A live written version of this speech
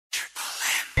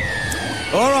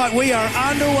All right, we are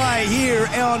underway here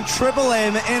on Triple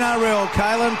M NRL.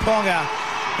 Kalen Ponga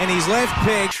and his left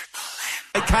peg.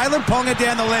 Kalen Ponga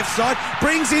down the left side,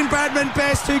 brings in Bradman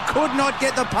Best, who could not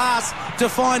get the pass to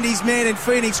find his man in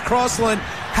Phoenix Crossland.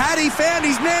 Had he found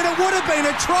his man, it would have been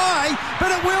a try, but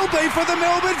it will be for the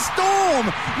Melbourne Storm.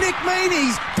 Nick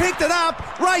Meaney's picked it up,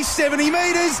 raced 70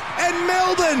 metres, and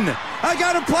Melbourne are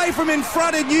going to play from in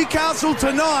front of Newcastle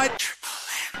tonight.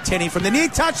 Tenny from the near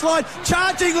touchline,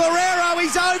 charging Loureiro,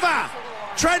 he's over.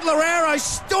 Trent Loureiro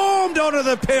stormed onto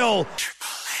the pill.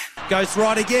 Goes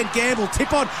right again, Gamble,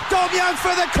 tip on, Dom Young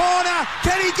for the corner,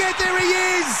 can he get there? He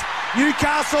is!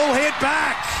 Newcastle hit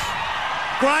back.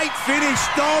 Great finish,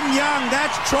 Dom Young,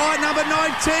 that's try number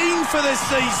 19 for the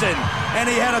season. And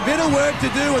he had a bit of work to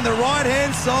do on the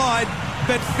right-hand side,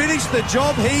 but finished the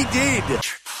job he did.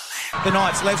 The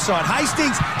Knights left side,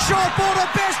 Hastings, short border,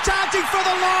 Best charging for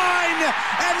the line,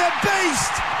 and the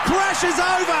Beast crashes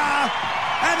over,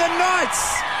 and the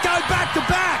Knights go back to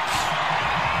back.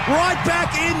 Right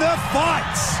back in the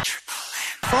fight.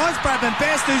 Finds Bradman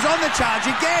Best, who's on the charge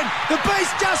again. The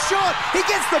Beast just short. He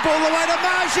gets the ball away to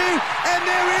Marju, and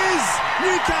there is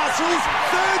Newcastle's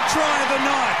third try of the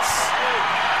Knights.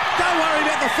 Don't worry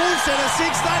about the full set of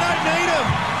six. They don't need them.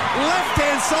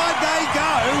 Left-hand side they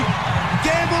go.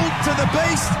 Gamble to the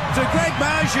Beast, to Greg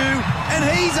Marju, and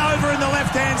he's over in the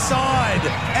left-hand side.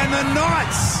 And the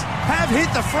Knights have hit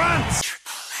the front.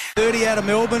 30 out of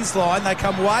Melbourne's line, they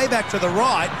come way back to the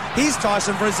right. Here's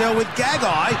Tyson Frizzell with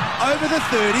Gagai over the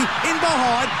 30, in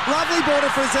behind, lovely ball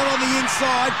to Frizzell on the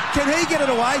inside. Can he get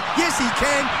it away? Yes, he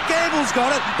can. Gamble's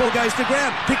got it. Ball goes to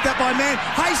ground, picked up by Mann.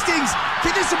 Hastings,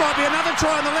 this might be another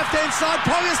try on the left-hand side.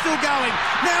 Ponga still going.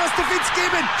 Now it's to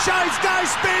Fitzgibbon. Shows, goes,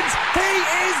 spins. He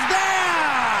is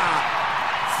there!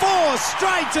 4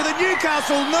 straight to the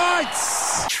Newcastle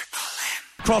Knights.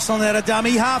 Cross on that a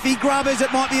dummy, halfy grubbers,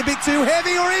 it might be a bit too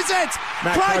heavy, or is it?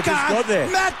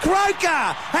 Matt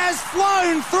Croker has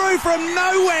flown through from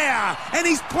nowhere, and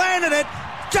he's planted it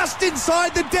just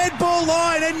inside the dead ball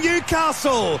line, and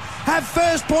Newcastle have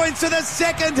first points of the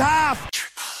second half.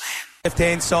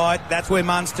 Left-hand side, that's where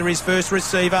Munster is first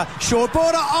receiver. Short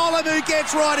border, Olamu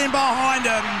gets right in behind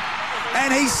him,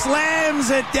 and he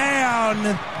slams it down.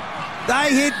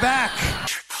 They hit back.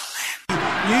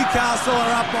 Newcastle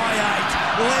are up by 8.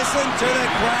 Listen to the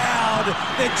crowd.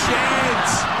 The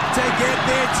chance to get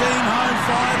their team home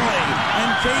finally and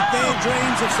keep their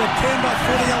dreams of September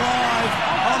footy alive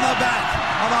on the back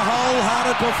of a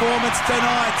wholehearted performance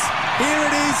tonight. Here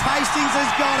it is. Hastings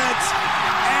has got it.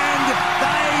 And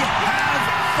they have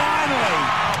finally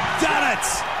done it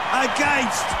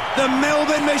against the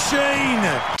Melbourne Machine.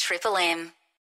 Triple M.